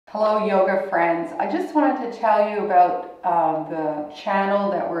Hello yoga friends. I just wanted to tell you about the channel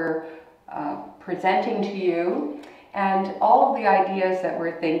that we're presenting to you and all of the ideas that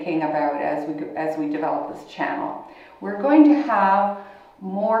we're thinking about as we develop this channel. We're going to have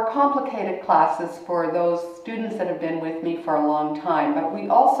more complicated classes for those students that have been with me for a long time, but we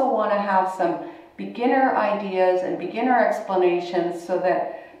also want to have some beginner ideas and beginner explanations so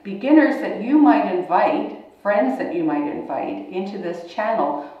that beginners that you might invite, friends that you might invite into this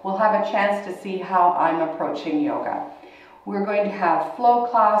channel will have a chance to see how I'm approaching yoga. We're going to have flow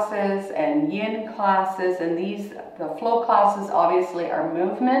classes and yin classes, and the flow classes obviously are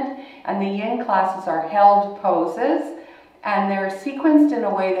movement, and the yin classes are held poses, and they're sequenced in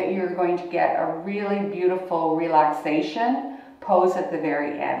a way that you're going to get a really beautiful relaxation pose at the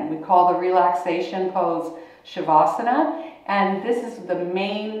very end. We call the relaxation pose Shavasana, and this is the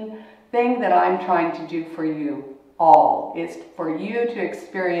main thing that I'm trying to do for you all, is for you to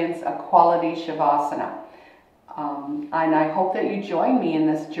experience a quality Shavasana. And I hope that you join me in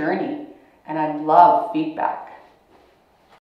this journey, and I'd love feedback.